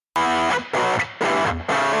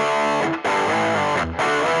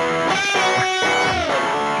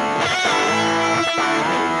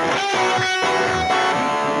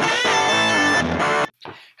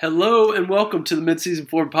Hello and welcome to the Midseason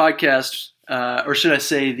Form Podcast, or should I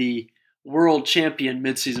say the World Champion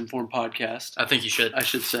Midseason Form Podcast. I think you should. I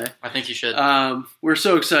should say. I think you should. We're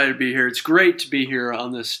so excited to be here. It's great to be here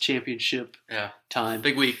on this championship time.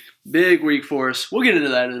 Big week. Big week for us. We'll get into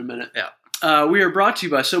that in a minute. Yeah. We are brought to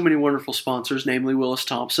you by so many wonderful sponsors, namely Willis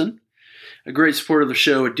Thompson, a great supporter of the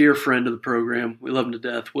show, a dear friend of the program. We love him to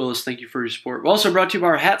death. Willis, thank you for your support. We're also brought to you by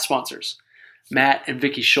our hat sponsors, Matt and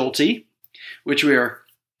Vicky Schulte, which we are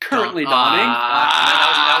currently donning.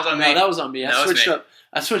 That was on me. No, that was on me. That was me.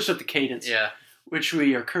 I switched up the cadence. Yeah. Which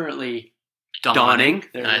we are currently donning.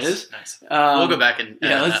 There Nice, it is. Nice. We'll go back and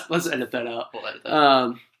let's edit that out. We'll edit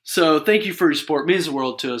that. So thank you for your support. It means the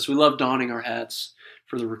world to us. We love donning our hats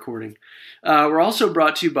for the recording. We're also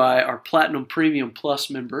brought to you by our Platinum Premium Plus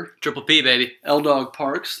member, Triple P, baby. L-Dog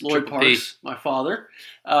Parks, Lloyd Triple Parks, my father.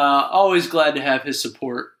 Always glad to have his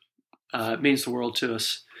support. It means the world to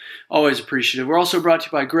us. Always appreciative. We're also brought to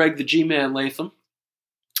you by Greg the G-Man Latham.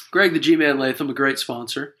 Greg the G-Man Latham, a great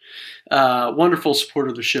sponsor. Wonderful supporter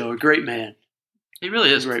of the show. A great man. He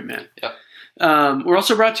really is. A great man. Yeah. We're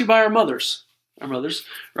also brought to you by our mothers.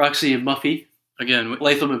 Roxy and Muffy. Again,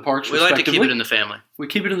 Latham and Parks, we like to keep it in the family. We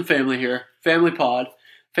keep it in the family here. Family pod.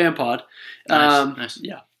 Fan pod. Nice.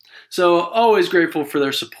 Yeah. So always grateful for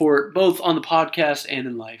their support, both on the podcast and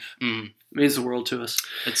in life. Mm. It means the world to us.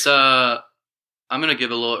 It's I'm gonna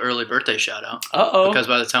give a little early birthday shout out. Because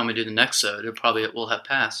by the time we do the next episode, it will have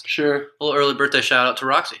passed. Sure. A little early birthday shout out to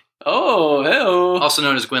Roxy. Oh, hey-oh. Also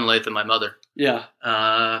known as Gwen Latham, my mother. Yeah.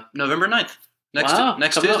 November 9th. Next coming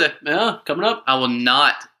Tuesday. Up. Yeah, coming up. I will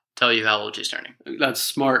not tell you how old she's turning. That's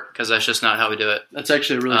smart. Because that's just not how we do it. That's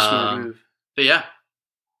actually a really smart move. But yeah,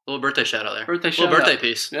 little birthday shout out there. Birthday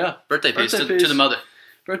piece. Yeah. Birthday piece to the mother.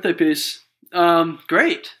 Birthday piece.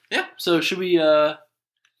 Great. Yeah. So should we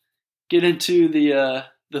get into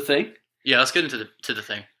the thing? Yeah, let's get into the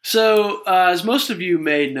thing. So as most of you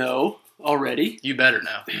may know already, you better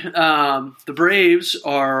know. The Braves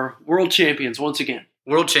are world champions once again.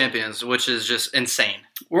 World champions, which is just insane.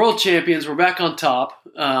 World champions. We're back on top.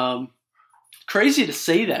 Crazy to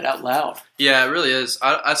say that out loud. Yeah, it really is.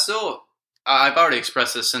 I've already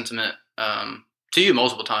expressed this sentiment to you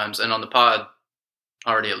multiple times, and on the pod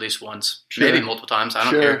already at least once, maybe multiple times. I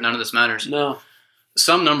don't care. None of this matters. No.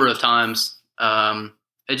 Some number of times,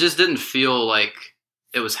 it just didn't feel like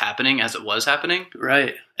it was happening as it was happening.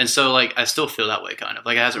 Right. And so, I still feel that way, kind of.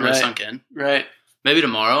 It hasn't really sunk in. Right. Maybe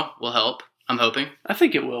tomorrow will help. I'm hoping. I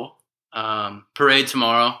think it will. Parade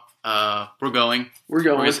tomorrow. We're going.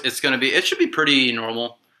 It's going to be. It should be pretty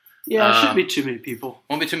normal. Yeah, it shouldn't be too many people.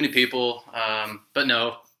 Won't be too many people. But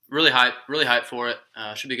no, really hype for it.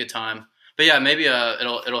 Should be a good time. But yeah, maybe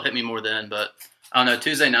it'll hit me more then. But I don't know.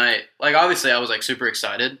 Tuesday night, obviously I was super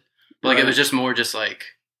excited, but it was just more I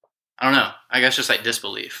don't know. I guess just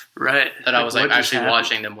disbelief. Right. That I was actually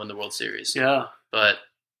watching them win the World Series. Yeah. But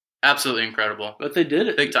absolutely incredible. But they did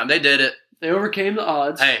it. Big time. They did it. They overcame the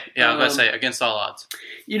odds. Hey, yeah, I was about to say, against all odds.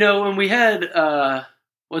 When we had,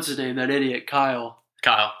 what's his name, that idiot, Kyle.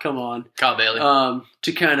 Come on. Kyle Bailey.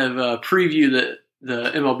 To kind of preview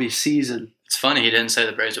the MLB season. It's funny he didn't say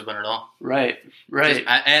the Braves would win it all. Right.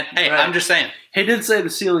 I'm just saying. He did say the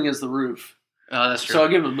ceiling is the roof. Oh, that's true. So I'll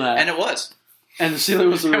give him that. And it was. And the ceiling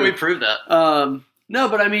was the roof. And we proved that. No,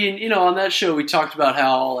 but I mean, on that show we talked about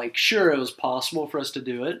how, sure, it was possible for us to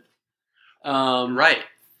do it. Right.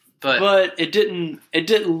 But it didn't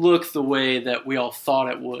look the way that we all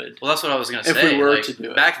thought it would. Well, that's what I was going to say. If we were to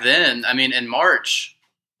do it. Back then, I mean, in March,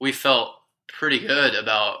 we felt pretty good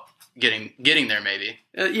about getting there maybe.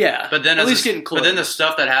 Yeah. But then at least getting close. But then the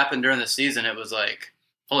stuff that happened during the season, it was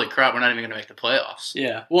holy crap, we're not even going to make the playoffs.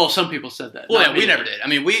 Yeah. Well, some people said that. Well, yeah, we never did. I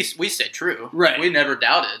mean, we stayed true. Right. We never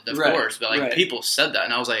doubted, of course. But people said that,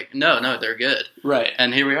 and I was like, no, they're good. Right.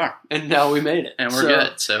 And here we are. And now we made it. And we're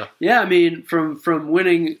good. So yeah, I mean, from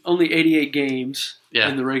winning only 88 games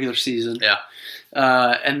in the regular season. Yeah.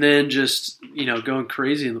 And then just, going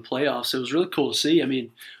crazy in the playoffs. It was really cool to see. I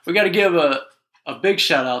mean, we got to give a big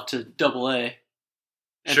shout out to AA.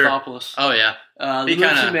 Anthopoulos. Oh, yeah. The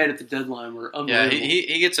moves he made at the deadline were unbelievable.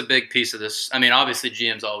 Yeah, he gets a big piece of this. I mean, obviously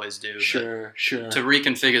GMs always do. Sure. To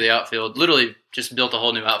reconfigure the outfield, literally just built a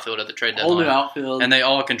whole new outfield at the trade deadline. Whole new outfield. And they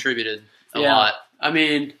all contributed a lot. I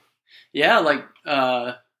mean,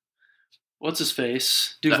 what's his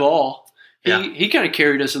face? Duvall. He kind of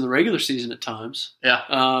carried us in the regular season at times.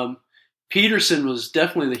 Yeah. Peterson was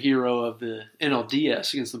definitely the hero of the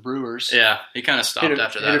NLDS against the Brewers. Yeah, he kind of stopped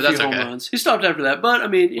after that. Hit a few home runs. He stopped after that, but I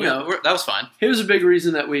mean, that was fine. He was a big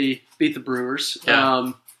reason that we beat the Brewers.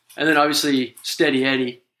 Yeah. And then obviously Steady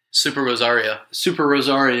Eddie, Super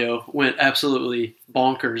Rosario went absolutely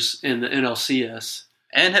bonkers in the NLCS.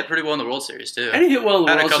 And hit pretty well in the World Series, too. And he hit well in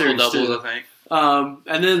the Had World Series, a couple doubles, too. I think.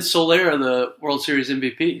 And then Solera, the World Series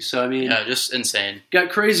MVP. So, I mean, Yeah, just insane. got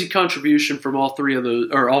crazy contribution from all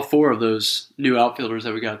four of those new outfielders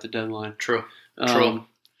that we got at the deadline. True.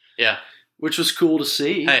 Yeah. Which was cool to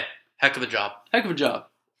see. Hey, heck of a job. Heck of a job.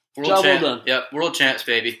 World Job champ. well done. Yep, world champs,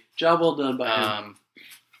 baby. Job well done by him.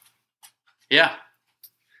 Yeah,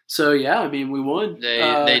 So, yeah, I mean, we won.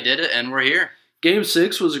 they did it, and we're here. Game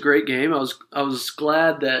 6 was a great game. I was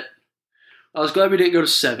glad we didn't go to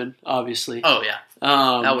 7, obviously. Oh, yeah.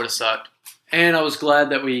 That would have sucked. And I was glad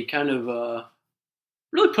that we kind of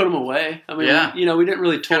really put them away. I mean, Yeah. we didn't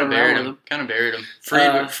really toy Kind of around with them. Kind of buried him.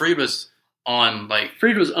 Freed was on,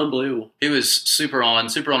 Fried was unbelievable. he was super on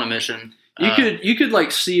a mission. You could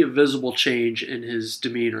like see a visible change in his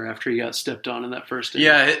demeanor after he got stepped on in that first inning.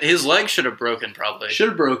 Yeah, his leg should have broken probably. Should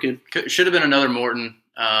have broken. Should have been another Morton.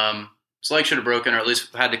 His leg should have broken, or at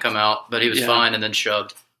least had to come out, but he was fine and then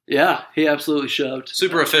shoved. Yeah, he absolutely shoved.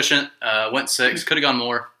 Super efficient. Went 6. Could have gone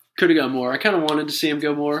more. Could have gone more. I kind of wanted to see him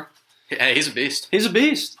go more. Hey, he's a beast. He's a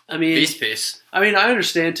beast. I mean, Beast piece. I mean, I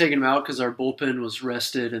understand taking him out because our bullpen was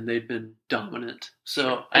rested and they'd been dominant.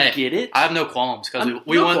 So I get it. I have no qualms because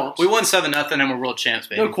we no won. qualms. We won 7-0 and we're world champs,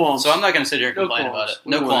 baby. No qualms. So I'm not going to sit here and complain qualms. about it.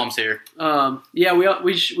 We No won. qualms here. Yeah,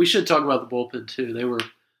 we should talk about the bullpen too. They were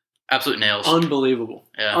Absolute nails. unbelievable.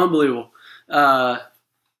 Yeah. Unbelievable.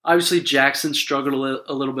 Obviously, Jackson struggled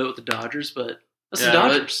a little bit with the Dodgers, but that's the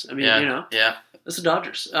Dodgers. I mean, Yeah. that's the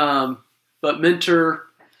Dodgers. But Minter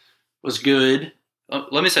was good.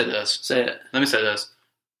 Let me say this. Say it. Let me say this.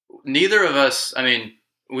 Neither of us. I mean,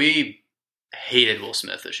 we hated Will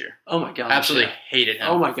Smith this year. Oh my gosh. Absolutely yeah. hated him.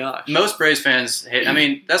 Oh my gosh. Most Braves fans hate. I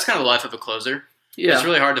mean, that's kind of the life of a closer. Yeah. It's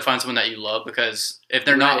really hard to find someone that you love because if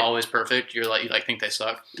they're not Right. always perfect, you think they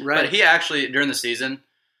suck. Right. But he actually during the season,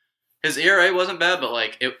 his ERA wasn't bad,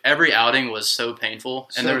 but every outing was so painful,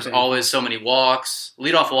 and there was always so many walks,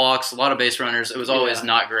 leadoff walks, a lot of base runners. It was always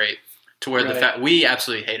not great. To where the fact we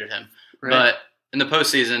absolutely hated him, but in the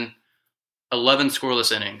postseason, 11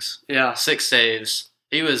 scoreless innings, 6 saves.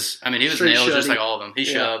 He was nailed just like all of them. He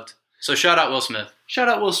shoved. So shout out Will Smith. Shout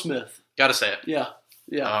out Will Smith. Got to say it. Yeah.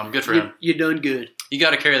 Good for him. You done good. You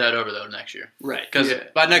got to carry that over though next year, Right? because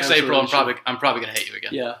by next April, I'm probably going to hate you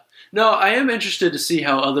again. Yeah. No, I am interested to see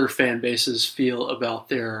how other fan bases feel about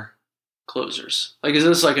their closers. Like, is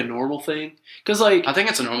this like a normal thing? Because I think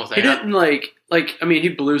it's a normal thing. He didn't I mean, he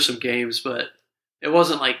blew some games, but it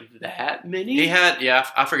wasn't like that many. He had,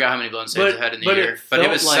 I forgot how many blown saves he had in the year, but he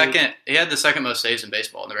was second. He had the second most saves in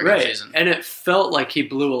baseball in the regular season, and it felt like he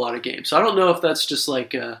blew a lot of games. So I don't know if that's just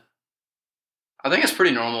like I think it's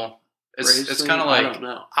pretty normal. It's kind of like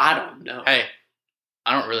I don't know. Hey,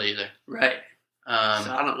 I don't really either. Right. So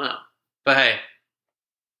I don't know. But hey,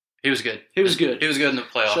 he was good. He was good. He was good in the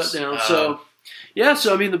playoffs. Shut down.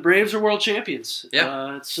 So I mean, the Braves are world champions.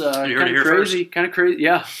 Yeah, it's you heard it here crazy. first. Kind of crazy.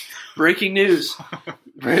 Yeah. Breaking news.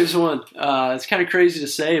 Braves won. It's kind of crazy to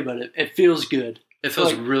say, but it feels good. It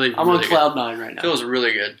feels really. I'm on cloud 9 right now. It feels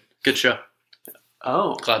really good. Good show.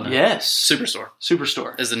 Oh, Cloud 9. Yes.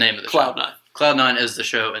 Superstore is the name of the Cloud show. 9. Cloud 9 is the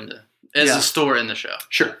show the store in the show.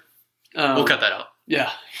 Sure. We'll cut that out.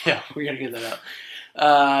 Yeah, we got to get that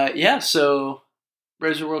out. So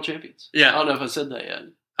Braves are world champions. Yeah. I don't know if I said that yet.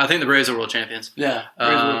 I think the Braves are world champions. Yeah,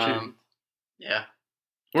 Braves are world champions. Yeah.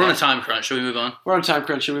 We're on a time crunch. Should we move on? We're on a time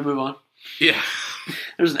crunch. Should we move on? Yeah.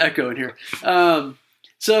 There's an echo in here.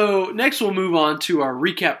 So next we'll move on to our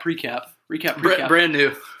recap. Brand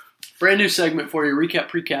new. Brand new segment for you.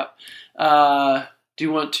 Recap. Do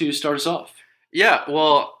you want to start us off? Yeah.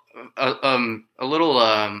 Well, a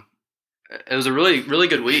little. It was a really, really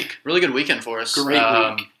good week. Really good weekend for us. Great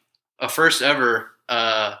week. A first ever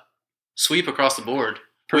sweep across the board.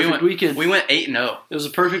 Perfect weekend. We went 8-0. It was a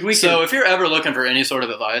perfect weekend. So if you're ever looking for any sort of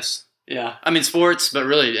advice, yeah, I mean sports, but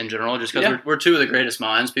really in general, just because we're two of the greatest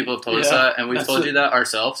minds. People have told us that, and we've told you that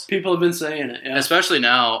ourselves. People have been saying it, especially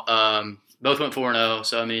now. Both went 4-0.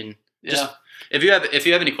 So I mean, just if you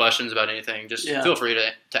have any questions about anything, just feel free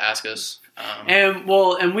to ask us. And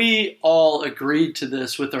we all agreed to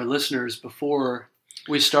this with our listeners before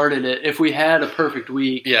we started it. If we had a perfect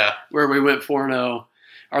week, where we went 4-0,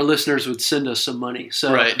 our listeners would send us some money.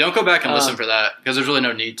 So right, don't go back and listen for that because there's really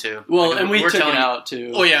no need to. Well, and we took it out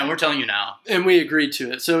too. Oh yeah, and we're telling you now, and we agreed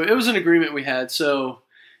to it. So it was an agreement we had. So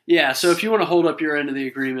so if you want to hold up your end of the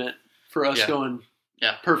agreement for us going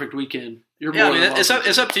perfect weekend, you're more than welcome.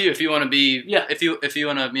 It's up to you if you want to be if you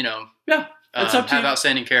want to it's up to have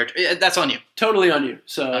outstanding character. That's on you. Totally on you.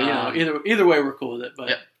 So either way, we're cool with it.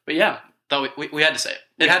 But yeah, thought we had to say it.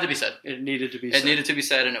 It had to be said. It needed to be. It needed to be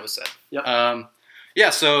said, and it was said.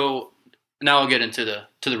 Yep. So Now we'll get into the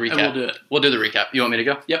recap. And we'll do it. We'll do the recap. You want me to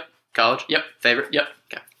go? Yep. College? Yep. Favorite? Yep.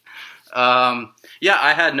 Okay. Yeah,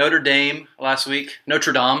 I had Notre Dame last week.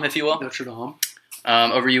 Notre Dame, if you will. Notre Dame.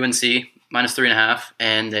 Over UNC, minus 3.5,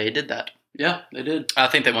 and they did that. Yeah, they did. I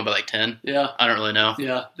think they won by like 10. Yeah. I don't really know.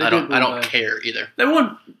 Yeah. I don't care either. They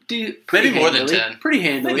won Maybe more than 10. Pretty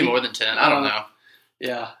handily. Maybe more than 10. I don't know.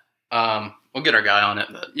 Yeah. We'll get our guy on it,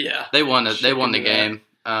 but yeah, they won the game.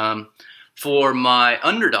 For my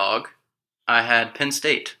underdog, I had Penn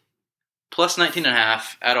State plus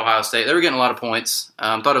 19.5 at Ohio State. They were getting a lot of points.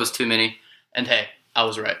 Thought it was too many, and hey, I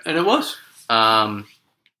was right. And it was.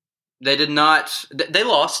 They did not. They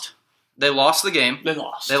lost. They lost the game. They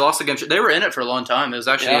lost the game. They were in it for a long time. It was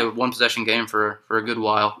actually a one-possession game for a good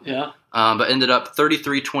while. Yeah. But ended up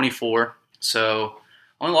 33-24. So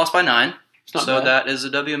only lost by 9. So bad. that is a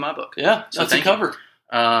W in my book. Yeah, so that's a cover.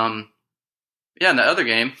 Yeah, in the other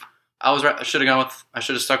game, I was right. I should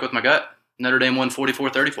have stuck with my gut. Notre Dame won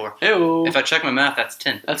 44-34. Ew. If I check my math, that's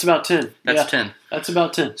 10. That's about 10. That's 10. That's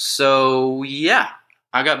about 10. So yeah,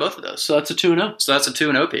 I got both of those. So that's a 2-0. So that's a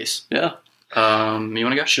 2-0 piece. Yeah. You want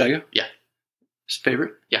to go? Should I go? Yeah.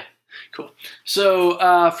 Favorite? Yeah. Cool.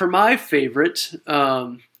 So for my favorite,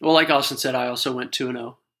 well, like Austin said, I also went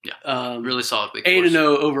 2-0. Yeah. Really solid week. 8-0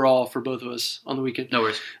 overall for both of us on the weekend. No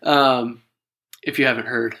worries. If you haven't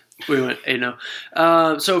heard, we went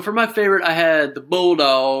 8-0. So for my favorite, I had the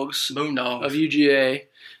Bulldogs of UGA.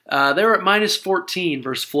 They were at minus 14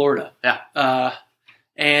 versus Florida. Yeah.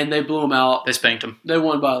 And they blew them out. They spanked them. They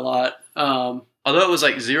won by a lot. Although it was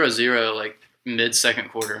like 0-0, like mid-second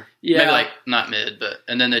quarter. Yeah. Maybe like not mid, but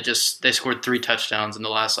and then they scored 3 touchdowns in the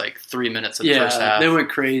last like 3 minutes of the first half. They went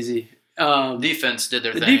crazy. Defense did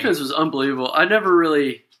their thing. The defense was unbelievable. I was never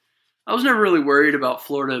really worried about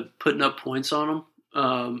Florida putting up points on them.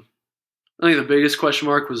 I think the biggest question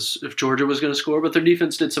mark was if Georgia was going to score, but their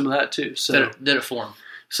defense did some of that too. So did it for them.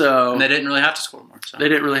 So and they didn't really have to score more. So. They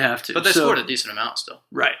didn't really have to, but they scored a decent amount still.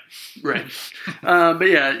 Right. But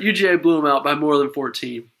yeah, UGA blew them out by more than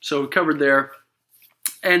 14, so we covered there.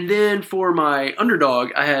 And then for my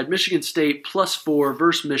underdog, I had Michigan State plus 4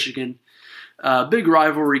 versus Michigan. Big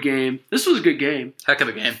rivalry game. This was a good game. Heck of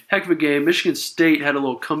a game. Michigan State had a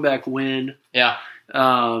little comeback win. Yeah.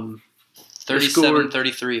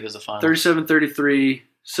 37-33 was the final. 37-33.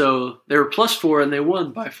 So they were plus 4 and they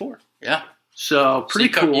won by 4. Yeah. So pretty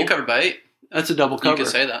cool. You covered by 8. That's a double cover. You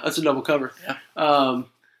can say that. That's a double cover. Yeah.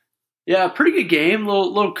 Yeah, pretty good game.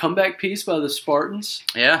 Little comeback piece by the Spartans.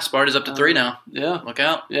 Yeah, Sparta's up to 3 now. Yeah. Look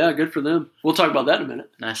out. Yeah, good for them. We'll talk about that in a minute.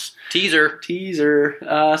 Nice. Teaser.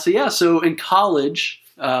 So in college,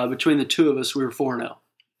 between the two of us, we were 4-0.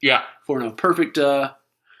 Yeah. 4-0.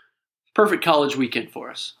 Perfect college weekend for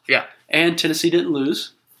us. Yeah. And Tennessee didn't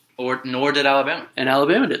lose. Nor did Alabama. And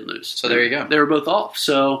Alabama didn't lose. So there you go. They were both off.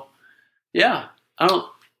 So, yeah. There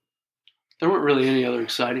weren't really any other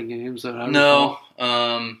exciting games that I recall.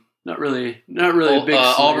 Not really a big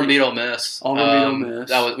Auburn beat Ole Miss. Auburn beat Ole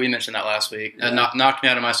Miss. We mentioned that last week. Yeah. Knocked me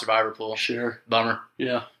out of my survivor pool. Sure. Bummer.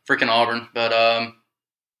 Yeah. Freaking Auburn. But,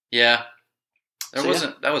 yeah.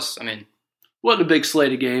 Wasn't a big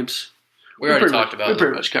slate of games. We already talked about it. We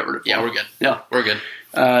pretty much covered it. Yeah, we're good. Yeah. We're good.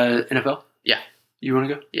 NFL? Yeah. You want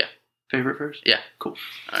to go? Yeah. Favorite first? Yeah. Cool.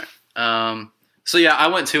 All right. So, yeah, I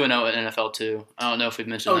went 2-0 at NFL, too. I don't know if we've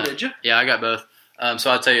mentioned that. Oh, did you? Yeah, I got both.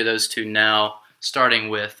 So I'll tell you those two now, starting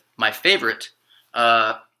with my favorite.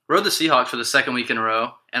 Rode the Seahawks for the second week in a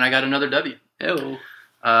row, and I got another W. Oh.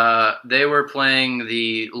 They were playing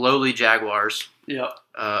the lowly Jaguars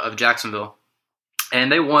of Jacksonville,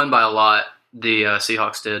 and they won by a lot, the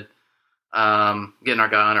Seahawks did. Getting our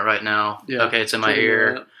guy on it right now. Yeah. Okay, it's in my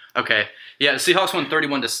ear. Okay. Yeah, the Seahawks won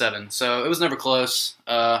 31-7, so it was never close.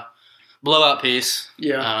 Blowout piece.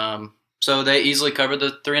 Yeah. So they easily covered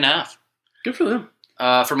the 3.5. Good for them.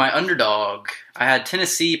 For my underdog, I had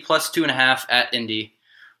Tennessee plus 2.5 at Indy.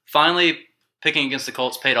 Finally, picking against the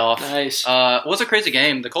Colts paid off. Nice. It was a crazy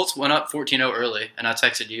game. The Colts went up 14-0 early, and I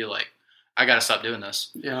texted you, like, I got to stop doing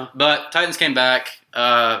this. Yeah. But Titans came back,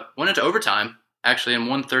 went into overtime, actually, and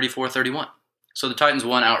won 34-31. So the Titans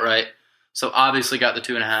won outright. So obviously got the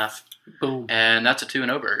 2.5. Boom. And that's a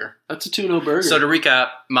 2-0 burger. That's a 2-0 burger. So to recap,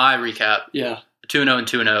 my recap. Yeah. 2-0 and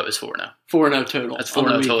 2-0 is 4-0. 4-0 total. That's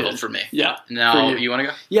 4-0 total for me. Yeah. Now, you want to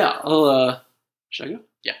go? Yeah. Should I go?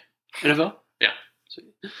 Yeah. NFL?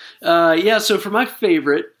 Yeah. So for my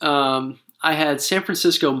favorite, I had San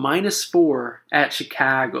Francisco -4 at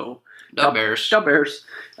Chicago. The Bears.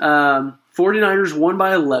 49ers won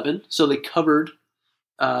by 11, so they covered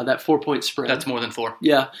that 4-point spread. That's more than 4.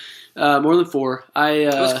 Yeah. More than 4.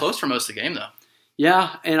 It was close for most of the game, though.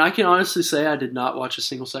 Yeah, and I can honestly say I did not watch a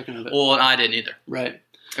single second of it. Well, and I didn't either. Right.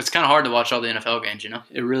 It's kind of hard to watch all the NFL games, you know?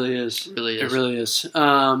 It really is. It really is. It really is.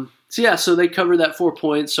 So they covered that 4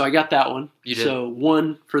 points. So I got that one. You did. So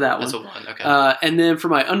 1 for that That's one. a 1, okay. And then for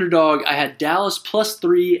my underdog, I had Dallas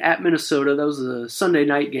 +3 at Minnesota. That was a Sunday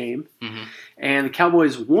night game. Mm-hmm. And the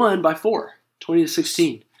Cowboys won by 4,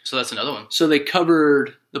 20-16. So that's another one. So they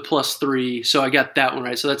covered the +3. So I got that one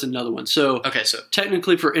right. So that's another one. So Okay, so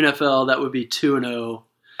technically for NFL, that would be 2-0.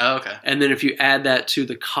 oh, okay. And then if you add that to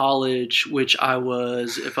the college, which I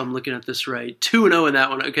was, if I'm looking at this right, 2-0 in that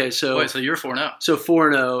one. Okay, so Wait, so you're 4-0. so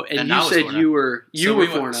 4-0, and I you was said 4-0. you were So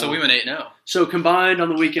 4-0. So we went 8-0. So combined on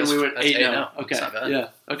the weekend, That's- we went that's 8-0. 8-0. Okay, That's not bad. yeah,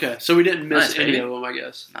 okay. So we didn't miss Nice, any baby. of them, I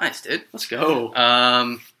guess. Nice, dude. Let's go.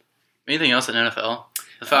 Anything else in NFL?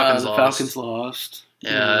 The Falcons lost. Falcons lost.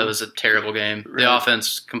 Yeah, it was a terrible game. Right. The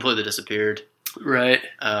offense completely disappeared. Right.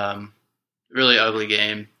 Really ugly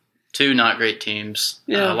game. 2 not great teams.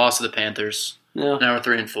 Yeah. Lost to the Panthers. No. Now we're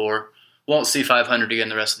 3-4. Won't see 500 again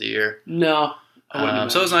the rest of the year. No. I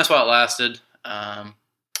wouldn't So it was imagine. nice while it lasted.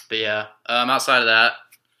 But yeah, outside of that,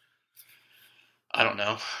 I don't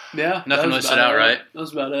know. Yeah. Nothing that was really stood about out, it. right? That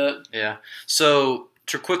was about it. Yeah. So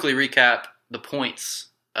to quickly recap the points,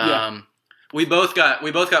 Yeah. we both got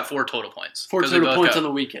 4 total points. 4 'Cause we total both points got- on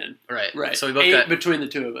the weekend. right. Right. So we both 8 got. between the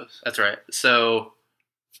two of us. That's right. So,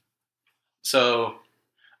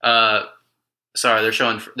 sorry, they're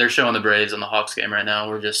showing the Braves on the Hawks game right now.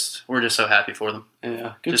 We're just so happy for them.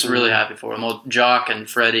 Yeah. Good Just for really them. happy for them. Well, Jock and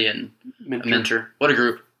Freddie and Minter. Minter. What a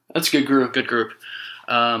group. That's a good group. Good group.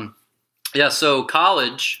 Yeah, so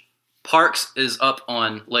college, Parks is up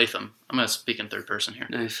on Latham. I'm going to speak in third person here.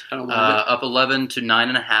 Nice. I don't mind Up 11 to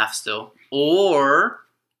 9.5 still. Or,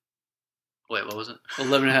 wait, what was it? it.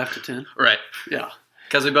 11.5 to 10. Right. Yeah.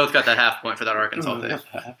 Because we both got that half point for that Arkansas pick.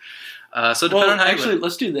 So depending Well, on how you actually, win.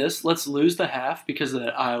 let's do this. Let's lose the half because of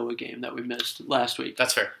that Iowa game that we missed last week.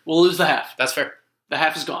 That's fair. We'll lose the half. That's fair. The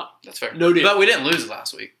half is gone. That's fair. No deal. But we didn't lose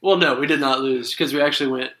last week. Well, no, we did not lose because we actually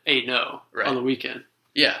went 8-0 Right. on the weekend.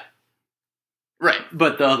 Yeah. Right.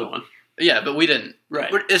 But the other one. Yeah, but we didn't. Right.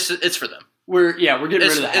 It's for them. We're getting rid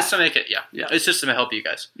of the half. It's to make it, yeah. Yeah. It's just to help you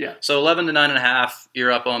guys. Yeah. So 11 to 9.5,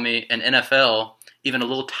 you're up on me. And NFL, even a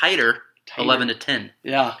little tighter, 11 to 10.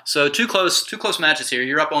 Yeah. So two close matches here.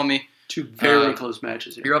 You're up on me. 2 very close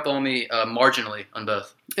matches here. You're up on me marginally on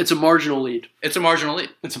both. It's a marginal lead. It's a marginal lead.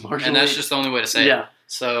 It's a marginal And that's lead. just the only way to say Yeah. it.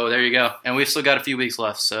 So there you go. And we've still got a few weeks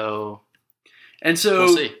left, so And so,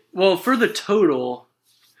 we'll see. well, for the total,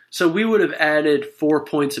 so we would have added 4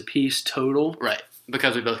 points apiece total. Right.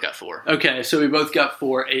 Because we both got 4. Okay, so we both got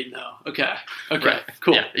 4, 8-0. Okay. Okay. Right.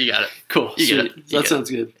 Cool. Yeah, you got it. Cool. You get Sweet. it. You That get sounds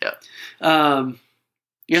good. Yeah.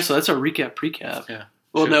 Yeah, so that's our recap. Yeah.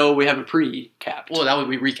 Well, Sure. no, we haven't pre-capped. Well, that would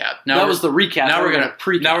be recap. that was the recap. Now we're gonna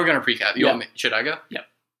pre-cap. Now we're gonna precap. You Yeah. want me? Should I go? Yep.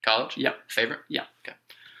 College? Yep. Favorite? Yeah. Okay.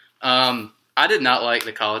 I did not like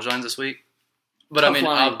the college lines this week, but Tough I mean,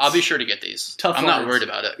 lines. I'll be sure to get these. Tough I'm not lines. worried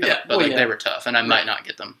about it. Yeah. But Well, like yeah. they were tough, and I might Right. not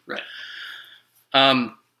get them. Right.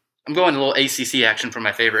 I'm going a little ACC action for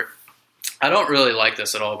my favorite. I don't really like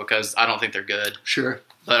this at all because I don't think they're good. Sure.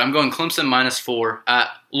 But I'm going Clemson -4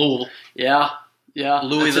 at Louisville. Yeah. Yeah.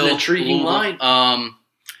 Louisville. That's an intriguing Louisville. line.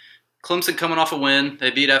 Clemson coming off a win. They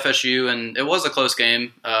beat FSU, and it was a close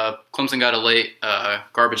game. Clemson got a late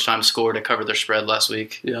garbage time score to cover their spread last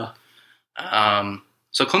week. Yeah.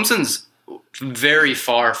 So Clemson's very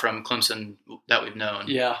far from Clemson that we've known.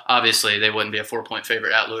 Yeah. Obviously, they wouldn't be a 4-point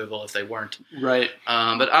favorite at Louisville if they weren't. Right.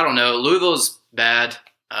 But I don't know. Louisville's bad.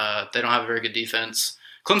 They don't have a very good defense.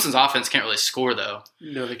 Clemson's offense can't really score, though.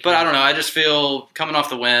 No, they can't. But I don't know. I just feel coming off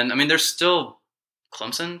the win. I mean, they're still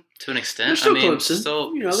Clemson to an extent. They're still I mean,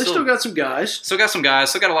 Clemson. They still got some guys. Still got some guys.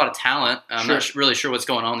 Still got a lot of talent. I'm Sure. not really sure what's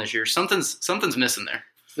going on this year. Something's missing there.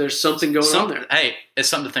 There's something going on there. Hey, it's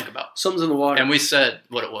something to think about. Something's in the water. And we said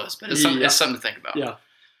what it was, but it's something to think about.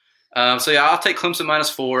 Yeah. So yeah, I'll take Clemson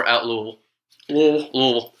 -4 at Louisville.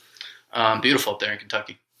 Louisville. Beautiful up there in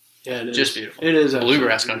Kentucky. Yeah, it is. Just beautiful. It is.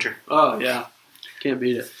 Bluegrass absolutely. country. Oh, yeah. Can't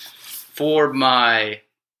beat it. For my...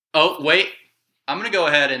 Oh, wait. I'm going to go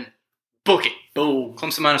ahead and book it. Boom.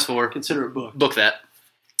 Clemson -4. Consider it booked. Book that.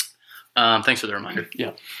 Thanks for the reminder.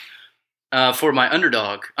 Yeah. For my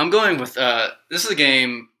underdog, I'm going with... this is a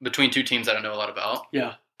game between two teams that I know a lot about.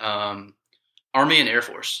 Yeah. Army and Air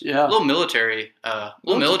Force. Yeah. A little military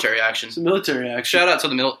action. It's a military action. Shout out to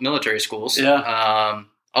the military schools. Yeah.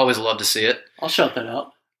 Always love to see it. I'll shout that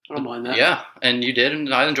out. I don't mind that. Yeah, and you did,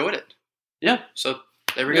 and I enjoyed it. Yeah. So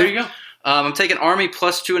there we There go. you go. I'm taking Army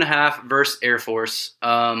 +2.5 versus Air Force.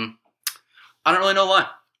 I don't really know why.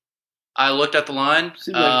 I looked at the line,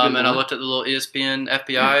 Seems like a good and I line. looked at the little ESPN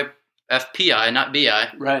FPI, not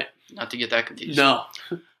BI, Right. not to get that confused. No.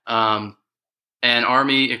 And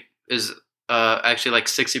Army is actually like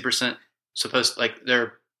 60% supposed like they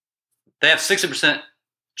have 60%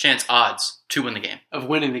 chance odds to win the game. Of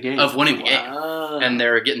winning the game. And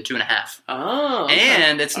they're getting 2.5. Oh, okay.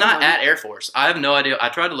 And it's not at Air Force. I have no idea. I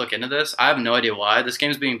tried to look into this. I have no idea why. This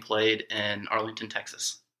game's being played in Arlington,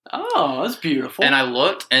 Texas. Oh, that's beautiful. And I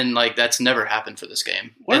looked, and like that's never happened for this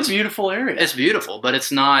game. What a beautiful area. It's beautiful, but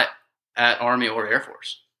it's not at Army or Air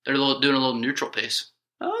Force. They're doing a little neutral pace.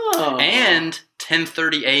 Oh. And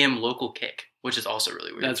 10:30 a.m. local kick, which is also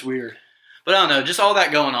really weird. That's weird. But I don't know, just all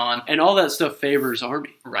that going on. And all that stuff favors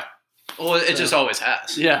Army. Right. Well, it just always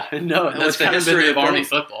has. Yeah, no, that's the history of Army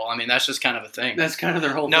football. I mean, that's just kind of a thing. That's kind of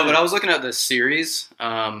their whole thing. No, but I was looking at this series,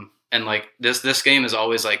 and like this game is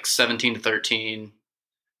always like 17-13,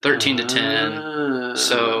 13-10.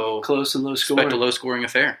 So close and low scoring. Expect a low scoring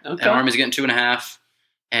affair. Okay. And Army's getting 2.5.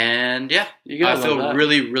 And yeah, I feel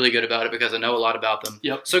really, really good about it because I know a lot about them.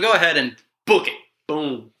 Yep. So go ahead and book it.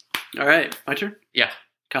 Boom. All right, my turn? Yeah.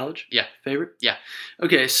 College? Yeah. Favorite? Yeah.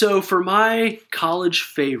 Okay, so for my college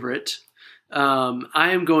favorite, I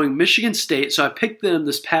am going Michigan State. So I picked them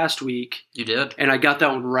this past week. You did. And I got that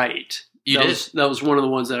one right. That was one of the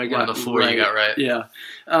ones that I got right. One of the four you got right. Yeah.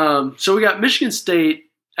 So we got Michigan State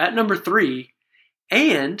at number 3,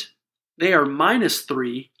 and they are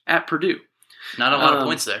 -3 at Purdue. Not a lot of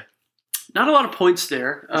points there. Not a lot of points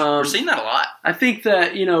there. We're seeing that a lot. I think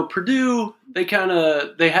that, Purdue, they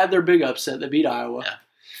had their big upset. They beat Iowa. Yeah.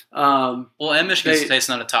 Well, and Michigan State's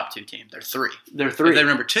not a top 2 team. They're 3. They're 3. If they're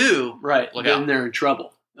number 2, right, look then out. They're in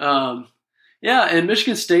trouble. Yeah, and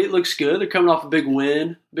Michigan State looks good. They're coming off a big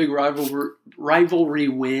win, big rivalry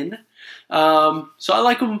win. So I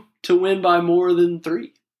like them to win by more than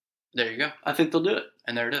 3. There you go. I think they'll do it.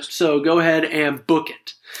 And there it is. So go ahead and book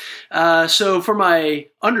it. So for my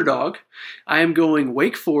underdog, I am going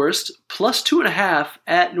Wake Forest plus 2.5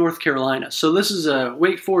 at North Carolina. So this is a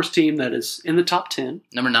Wake Forest team that is in the top 10.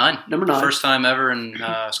 Number 9. Number 9. First time ever in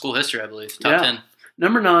school history, I believe. Top 10.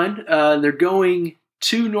 Number 9. They're going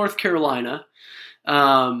to North Carolina.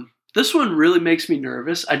 This one really makes me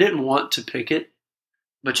nervous. I didn't want to pick it.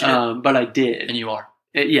 But you did. But I did. And you are.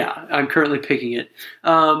 Yeah, I'm currently picking it.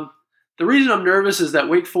 The reason I'm nervous is that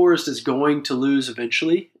Wake Forest is going to lose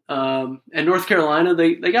eventually. And North Carolina,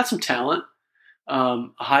 they got some talent. A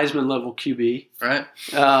Heisman-level QB. Right.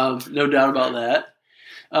 No doubt about that.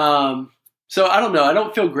 So I don't know. I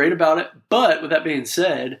don't feel great about it. But with that being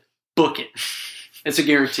said, book it. It's a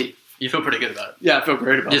guarantee. You feel pretty good about it. Yeah, I feel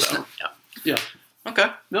great about that. Yeah.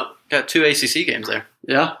 Okay. Nope. Got 2 ACC games there.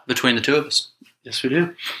 Yeah. Between the 2 of us. Yes, we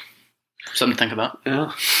do. Something to think about.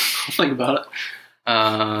 Yeah. I'll think about it.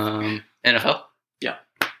 NFL? Yeah.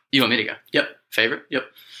 You want me to go? Yep. Favorite?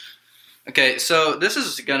 Yep. Okay, so this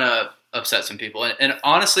is going to upset some people. And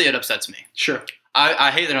honestly, it upsets me. Sure.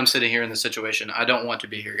 I hate that I'm sitting here in this situation. I don't want to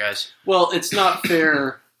be here, guys. Well, it's not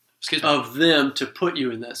fair Excuse me. Of them to put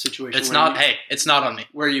you in that situation. It's not on me.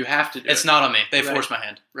 Where you have to do it. It's not on me. They forced my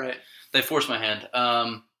hand. Right. They forced my hand.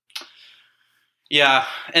 Yeah,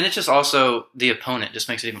 and it's just also the opponent just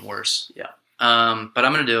makes it even worse. Yeah. But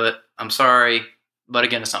I'm going to do it. I'm sorry. But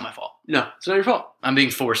again, it's not my fault. No, it's not your fault. I'm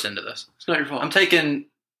being forced into this. It's not your fault. I'm taking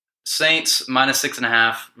Saints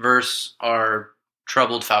 -6.5 versus our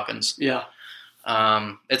troubled Falcons. Yeah.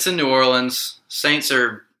 It's in New Orleans. Saints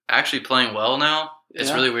are actually playing well now. It's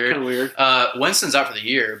really weird. Kind of weird. Winston's out for the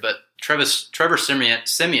year, but Trevor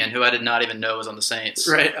Simeon, who I did not even know was on the Saints,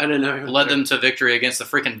 right? I didn't know. Led them to victory against the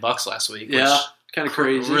freaking Bucks last week. Yeah, kind of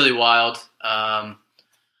crazy. Really wild.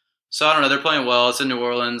 So I don't know. They're playing well. It's in New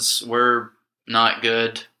Orleans. We're not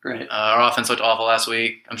good. Right. Our offense looked awful last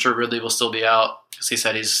week. I'm sure Ridley will still be out because he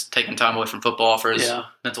said he's taking time away from football for his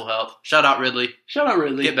mental health. Shout out Ridley. Shout out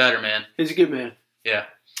Ridley. Get better, man. He's a good man. Yeah.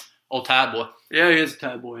 Old Tide boy. Yeah, he is a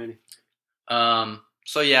Tide boy, ain't he?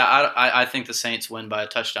 So yeah, I think the Saints win by a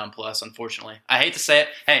touchdown plus, unfortunately. I hate to say it.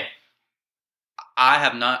 Hey,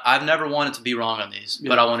 I've never wanted to be wrong on these,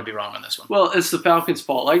 but I want to be wrong on this one. Well, it's the Falcons'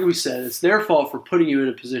 fault. Like we said, it's their fault for putting you in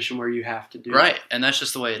a position where you have to do right, and that's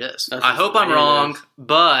just the way it is. I hope I'm wrong,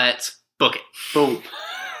 but book it. Boom.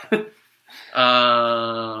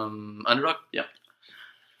 Underdog? Yep.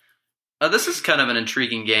 This is kind of an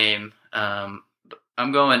intriguing game. I'm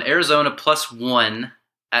going Arizona +1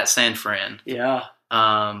 at San Fran. Yeah.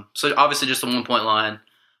 So obviously just a 1-point line.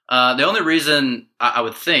 The only reason I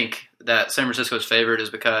would think that San Francisco's favored is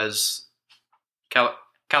because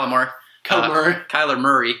Kyler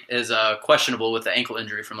Murray is questionable with the ankle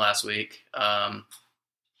injury from last week. But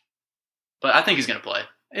I think he's going to play.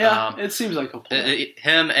 Yeah, it seems like he'll play.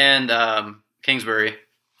 Him and Kingsbury.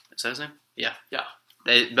 Is that his name? Yeah. Yeah.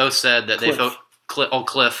 They both said that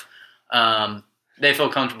Cliff. They feel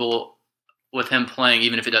comfortable with him playing,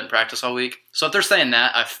 even if he doesn't practice all week. So if they're saying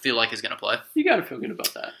that, I feel like he's going to play. You got to feel good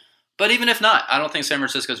about that. But even if not, I don't think San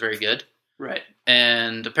Francisco is very good. Right.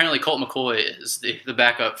 And apparently Colt McCoy is the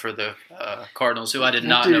backup for the Cardinals, who I did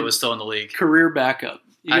not know was still in the league. Career backup.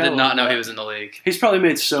 I did not know he was in the league. He's probably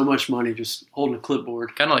made so much money just holding a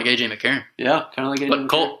clipboard. Kind of like A.J. McCarron. Yeah, kind of like A.J. McCarron.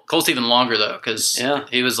 But Colt's even longer, though, because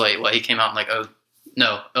he was like, he came out in like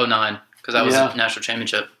 09, because that was a national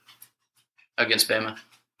championship against Bama.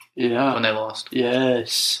 Yeah. When they lost.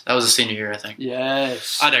 Yes. That was a senior year, I think.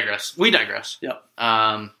 Yes. I digress. We digress. Yep.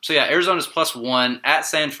 So, Arizona's +1 at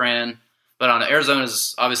San Fran. But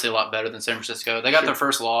Arizona's obviously a lot better than San Francisco. They got their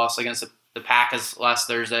first loss against the Packers last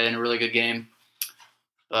Thursday in a really good game.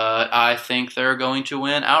 But I think they're going to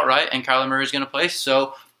win outright, and Kyler Murray's going to play.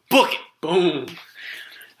 So, book it. Boom.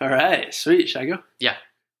 All right. Sweet. Should I go? Yeah.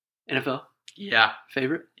 NFL? Yeah.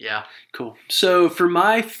 Favorite? Yeah. Cool. So, for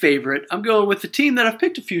my favorite, I'm going with the team that I've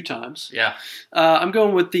picked a few times. Yeah. I'm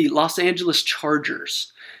going with the Los Angeles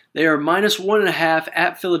Chargers. They are -1.5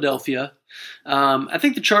 at Philadelphia. I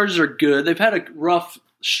think the Chargers are good. They've had a rough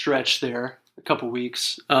stretch there, a couple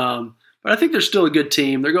weeks. But I think they're still a good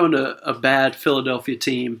team. They're going to a bad Philadelphia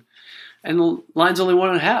team. And the line's only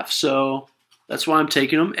 1.5, so that's why I'm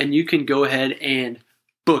taking them. And you can go ahead and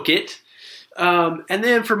book it. And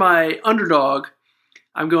then for my underdog,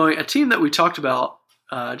 I'm going a team that we talked about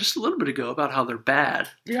just a little bit ago about how they're bad.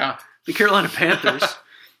 Yeah. The Carolina Panthers.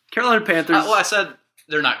 Carolina Panthers. Well, I said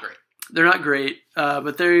they're not great. They're not great,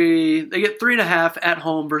 but they get 3.5 at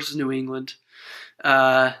home versus New England.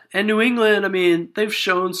 And New England, I mean, they've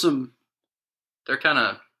shown some. They're kind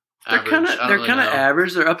of. They're kind of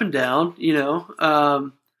average. They're up and down, you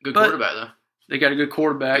know. Good quarterback though. They got a good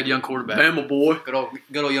quarterback. Good young quarterback. Bama boy. Good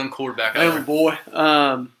old young quarterback. Bama boy.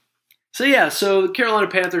 So the Carolina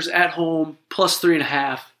Panthers at home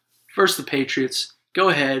 +3.5 versus the Patriots. Go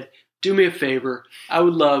ahead, do me a favor. I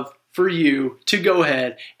would love for you to go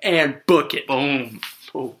ahead and book it. Boom.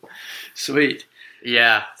 Oh, sweet.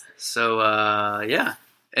 Yeah. So,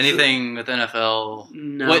 anything with NFL?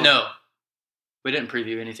 No. Wait, no. We didn't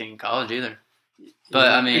preview anything in college either.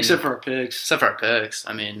 But, I mean... Except for our picks.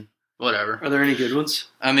 I mean, whatever. Are there any good ones?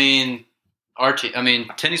 I mean,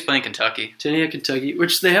 Tenny's playing Kentucky. Tenny at Kentucky,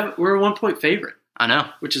 which we're a 1-point favorite. I know.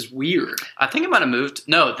 Which is weird. I think it might have moved.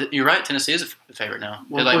 No, you're right. Tennessee is a favorite now.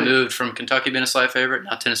 It moved from Kentucky being a slight favorite.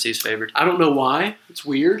 Now Tennessee's favored. I don't know why. It's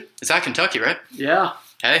weird. It's at Kentucky, right? Yeah.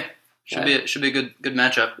 Hey, should be a good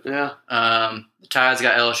matchup. Yeah. The Tide's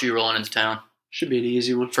got LSU rolling into town. Should be an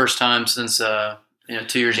easy one. First time since 2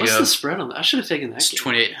 years ago. What's the spread on that? I should have taken that. It's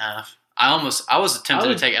 28.5. I was tempted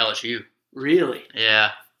to take LSU. Really?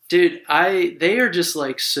 Yeah. Dude, they are just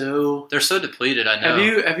like so. They're so depleted. I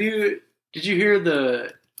know. Did you hear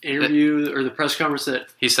the interview or the press conference that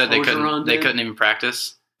he said they couldn't even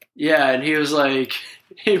practice? Yeah, and he was like,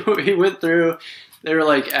 he went through. They were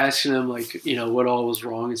like asking him like, you know, what all was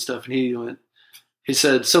wrong and stuff, and he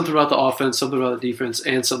said something about the offense, something about the defense,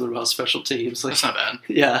 and something about special teams. Like, that's not bad.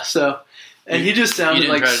 Yeah. So, and he just sounded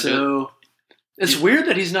like so. It's weird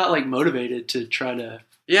that he's not like motivated to try to.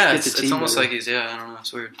 Yeah, it's almost like he's I don't know.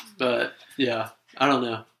 It's weird. But yeah, I don't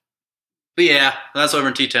know. But yeah, that's over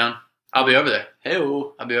in T-Town. I'll be over there.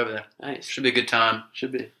 Hey-o. I'll be over there. Nice. Should be a good time.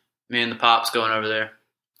 Should be. Me and the Pops going over there.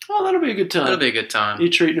 Oh, that'll be a good time. That'll be a good time. You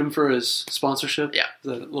treating him for his sponsorship? Yeah.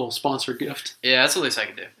 The little sponsor gift? Yeah, that's the least I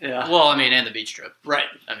could do. Yeah. Well, I mean, and the beach trip. Right.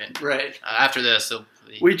 I mean, right. After this,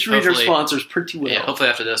 we treat our sponsors pretty well. Yeah, hopefully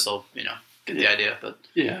after this, they'll, get the idea. But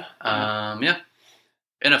yeah. Yeah.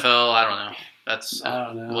 NFL, I don't know. I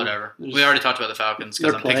don't know. Whatever. We already talked about the Falcons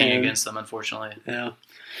because I'm picking against them, unfortunately. Yeah.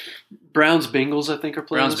 Browns Bengals, I think, are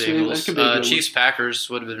playing this week. That could be Chiefs Packers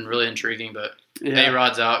would have been really intriguing, but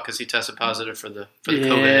A-Rod's out because he tested positive for the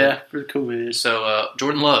COVID. Yeah, for the COVID. So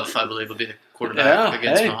Jordan Love, I believe, will be the quarterback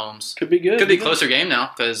against Mahomes. Could be good. Could be a closer game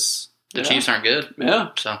now because the Chiefs aren't good. Yeah.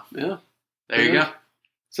 So there you go.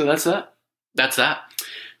 So that's that. That's that.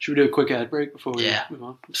 Should we do a quick ad break before we move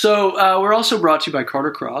on? So we're also brought to you by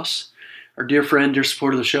Carter Cross, our dear friend, dear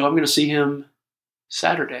supporter of the show. I'm going to see him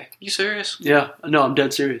Saturday. You serious? Yeah. No, I'm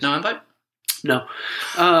dead serious. No invite? No.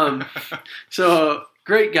 So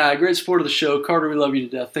great guy, great supporter of the show. Carter, we love you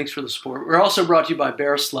to death. Thanks for the support. We're also brought to you by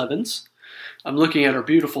Barris Levens. I'm looking at our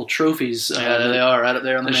beautiful trophies. They are right up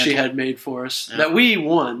there on the that mantle. she had made for us. That we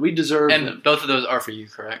won. We deserve them. And both of those are for you,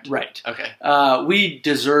 correct? Right. Okay. We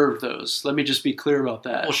deserve those. Let me just be clear about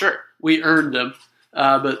that. Well, sure. We earned them.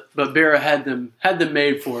 But Barra had them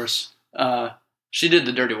made for us. She did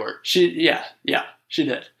the dirty work. She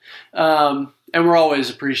did. And we're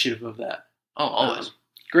always appreciative of that. Oh, always.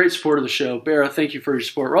 Great support of the show. Barra, thank you for your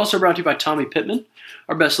support. We're also brought to you by Tommy Pittman,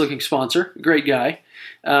 our best looking sponsor. Great guy.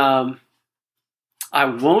 I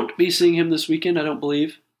won't be seeing him this weekend, I don't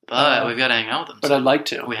believe. But we've got to hang out with him. But I'd like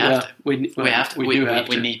to. We have to. We have to. We do have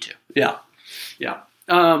to. We need to. Yeah.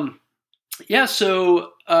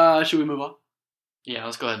 So should we move on? Yeah,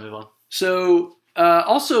 let's go ahead and move on. So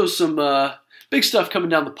also some big stuff coming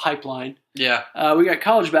down the pipeline. Yeah. We got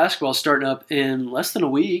college basketball starting up in less than a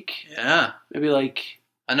week. Yeah. Maybe like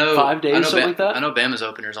I know 5 days, something like that. I know Bama's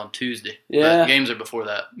opener's on Tuesday. Yeah. But games are before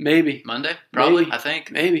that. Maybe. Monday? Probably, Maybe. I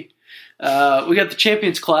think. Maybe. We got the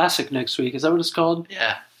Champions Classic next week. Is that what it's called?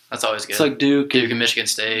 Yeah. That's always good. It's like Duke and Michigan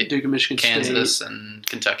State. Duke and Michigan Kansas State. and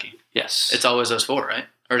Kentucky. Yes. It's always those four, right?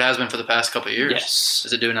 Or it has been for the past couple of years. Yes.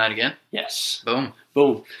 Is it doing that again? Yes. Boom.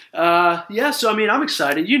 So I mean, I'm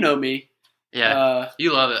excited. You know me. Yeah.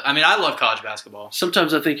 You love it. I mean, I love college basketball.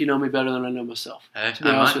 Sometimes I think you know me better than I know myself. Hey, to be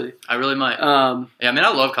honest with you. I really might. Yeah, I mean,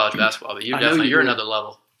 I love college basketball, but you're another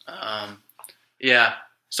level. Yeah.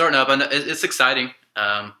 Starting up, and it's exciting.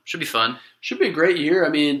 Should be fun. Should be a great year. I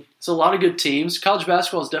mean, it's a lot of good teams. College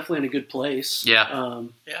basketball is definitely in a good place. Yeah.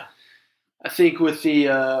 I think with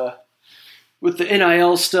the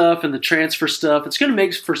NIL stuff and the transfer stuff, it's going to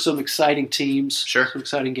make for some exciting teams. Sure. Some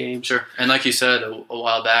exciting games. Sure. And like you said a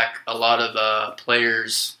while back, a lot of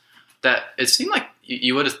players that it seemed like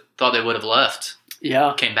you would have thought they would have left.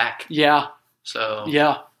 Yeah. Came back. Yeah. So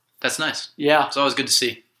yeah, that's nice. Yeah. It's always good to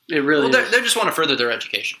see. It really is. They just want to further their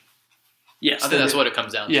education. Yes. I think that's what it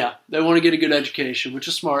comes down to. Yeah. They want to get a good education, which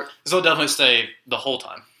is smart. So they'll definitely stay the whole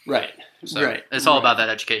time. Right. So right. It's all about that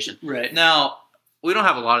education. Right. Now, we don't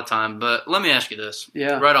have a lot of time, but let me ask you this.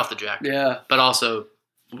 Yeah. Right off the jack. Yeah. But also,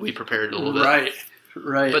 we prepared a little bit. Right.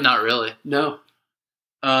 Right. But not really. No.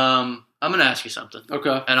 I'm going to ask you something.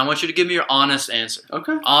 Okay. And I want you to give me your honest answer.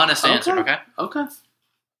 Okay. Honest answer, okay? Okay.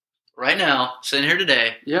 Right now, sitting here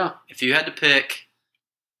today, yeah. If you had to pick,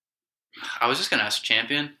 I was just going to ask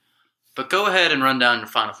champion, but go ahead and run down your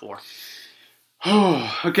final four.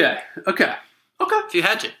 Oh, okay. If you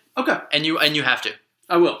had to. Okay. And you have to.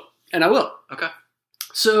 I will. Okay.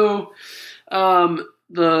 So,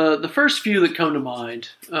 the first few that come to mind,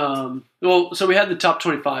 so we had the top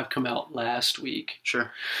 25 come out last week.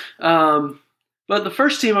 Sure. But the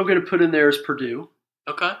first team I'm going to put in there is Purdue.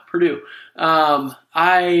 Okay. Purdue.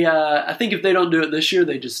 I think if they don't do it this year,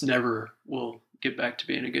 they just never will get back to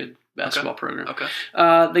being a good basketball program. Okay.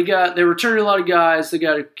 They're returning a lot of guys. They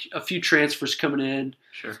got a few transfers coming in.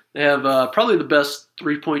 Sure. They have probably the best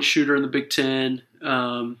 3-point shooter in the Big Ten.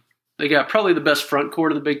 They got probably the best front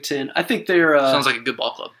court in the Big Ten. I think they're sounds like a good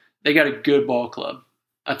ball club. They got a good ball club.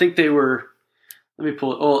 I think they were. Let me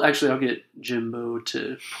pull it. Oh, actually, I'll get Jimbo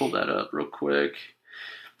to pull that up real quick.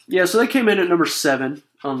 Yeah, so they came in at number 7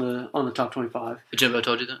 on the top 25. Jimbo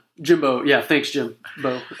told you that? Jimbo, yeah, thanks,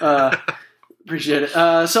 Jimbo. Appreciate it.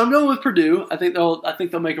 So I'm going with Purdue. I think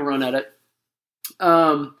they'll make a run at it.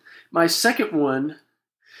 My second one,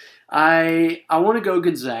 I want to go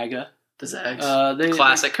Gonzaga. The Zags.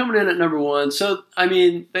 Classic. They're coming in at number 1. So I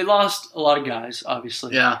mean, they lost a lot of guys,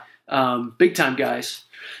 obviously. Yeah. Big time guys.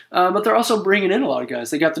 But they're also bringing in a lot of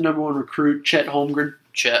guys. They got the number 1 recruit, Chet Holmgren.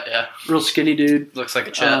 Chet, yeah. Real skinny dude. Looks like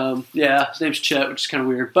a Chet. Yeah, his name's Chet, which is kind of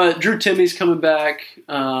weird. But Drew Timmy's coming back.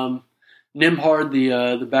 Nembhard,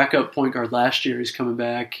 the backup point guard last year, is coming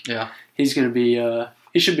back. Yeah. He's going to be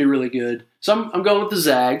he should be really good. So I'm going with the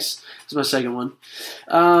Zags. That's my second one.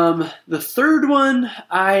 The third one,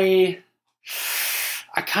 I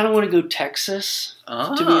kind of want to go Texas,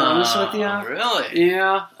 to be honest with you. Really?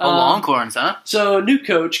 Yeah. Longhorns, huh? So new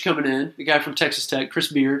coach coming in, the guy from Texas Tech,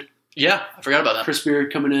 Chris Beard. Yeah, I forgot about that. Chris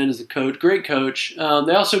Beard coming in as a coach. Great coach. They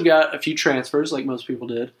also got a few transfers, like most people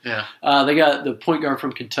did. Yeah. They got the point guard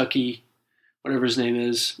from Kentucky, whatever his name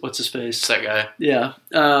is. What's his face? It's that guy. Yeah.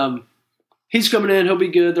 He's coming in. He'll be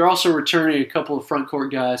good. They're also returning a couple of front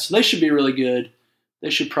court guys, so they should be really good. They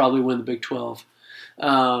should probably win the Big 12.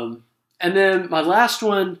 And then my last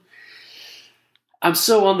one, I'm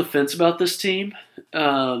so on the fence about this team.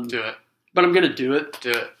 Do it. But I'm going to do it.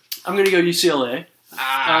 Do it. I'm going to go UCLA.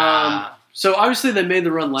 So obviously they made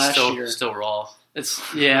the run last year. Still raw. I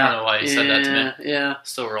don't know why you said that to me. Yeah.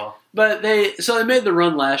 Still raw. But they made the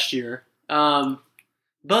run last year.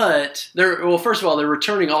 But first of all, they're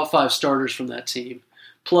returning all 5 starters from that team,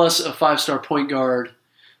 plus a 5-star point guard,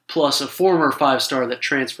 plus a former 5-star that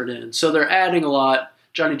transferred in. So they're adding a lot.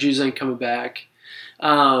 Johnny Juzang coming back.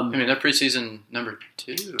 I mean, they're preseason number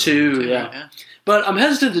 2. 2, yeah. But I'm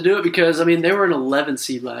hesitant to do it because, I mean, they were an 11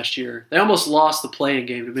 seed last year. They almost lost the play-in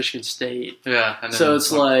game to Michigan State. Yeah. And then so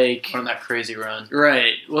it's like... Went on that crazy run.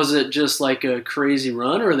 Right. Was it just like a crazy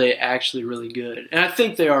run, or are they actually really good? And I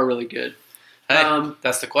think they are really good. Hey,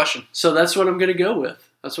 that's the question. So that's what I'm going to go with.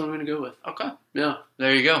 Okay. Yeah.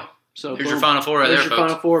 There you go. So Here's your Final Four right There's there, your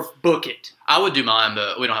folks. Final Four. Book it. I would do mine,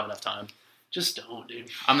 but we don't have enough time. Just don't, dude.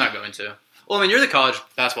 I'm not going to. Well, I mean, you're the college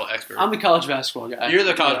basketball expert. I'm the college basketball guy. You're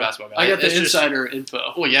the college basketball guy. I got the It's just- insider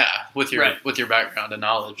info. Well, yeah, with your Right. with your background and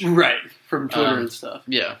knowledge. Right. From Twitter and stuff.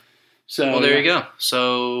 Yeah. So Well, there you go.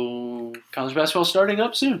 So College basketball starting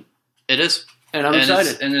up soon. it is. And I'm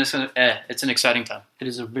excited. It's an exciting time. It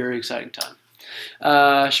is a very exciting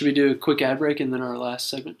time. Should we do a quick ad break and then our last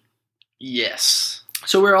segment? Yes.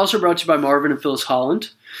 So we're also brought to you by Marvin and Phyllis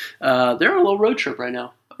Holland. They're on a little road trip right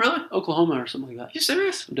now. Really? Oklahoma or something like that. Are you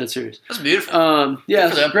serious? I'm dead serious. That's beautiful. Yeah, Good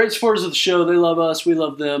for them. great supporters of the show. They love us. We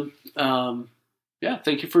love them. Yeah,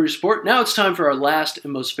 thank you for your support. Now it's time for our last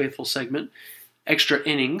and most faithful segment, Extra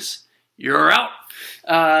Innings. You're out.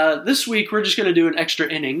 This week we're just going to do an extra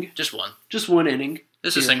inning. Just one. Just one inning.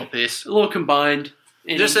 Just a single piece. A little combined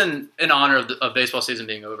inning. Just in honor of baseball season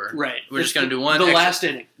being over. Right. We're just going to do one. The extra- last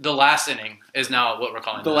inning. The last inning is now what we're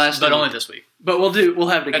calling The this, last but inning. only this week. But we'll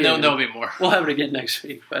have it again. And then there'll be more. We'll have it again next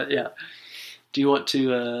week. But yeah. Do you want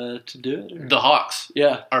to do it? Or? The Hawks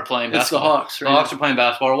Yeah. are playing It's the basketball. Hawks, The right? Hawks are playing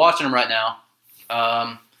basketball. We're watching them right now.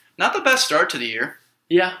 Not the best start to the year.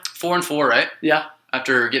 Yeah. 4-4, right? Yeah.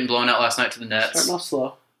 After getting blown out last night to the Nets. Starting off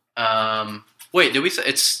slow. Wait, did we say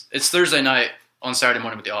it's Thursday night on Saturday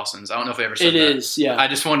morning with the Austins? I don't know if we ever said It that. is, yeah. I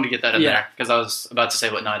just wanted to get that in Yeah. there because I was about to say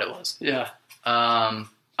what night it was. Yeah.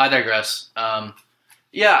 I digress.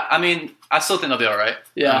 Yeah, I mean, I still think they'll be all right.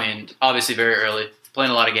 Yeah. I mean, obviously very early.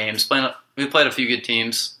 Playing a lot of games. We played a few good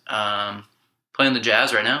teams. Playing the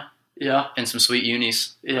Jazz right now Yeah. and some sweet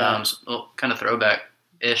unis. Yeah. Kind of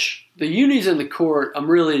throwback-ish. The unis in the court, I'm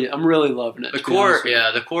really loving it. The to be honest court, with you.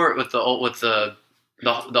 yeah, the court with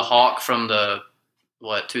the Hawk from the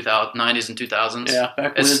 90s and 2000s. Yeah,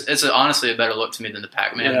 back when. It's honestly a better look to me than the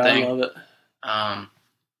Pac-Man Yeah, thing. I love it.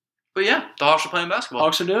 But yeah, the Hawks are playing basketball.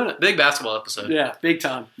 Hawks are doing it. Big basketball episode. Yeah, big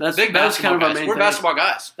time. That Big was basketball kind of our guys. main We're thing. basketball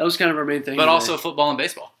guys. That was kind of our main thing. But today. also football and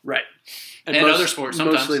baseball. Right. And other sports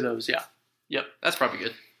sometimes. Mostly those, yeah. That's probably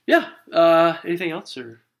good. Yeah. Anything else?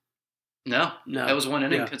 Or No. No. That was one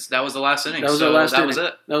inning. Yeah. That was the last inning. That was so our last that inning. was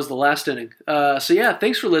it. That was the last inning. So yeah,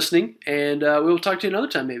 thanks for listening, and we will talk to you another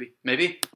time maybe. Maybe.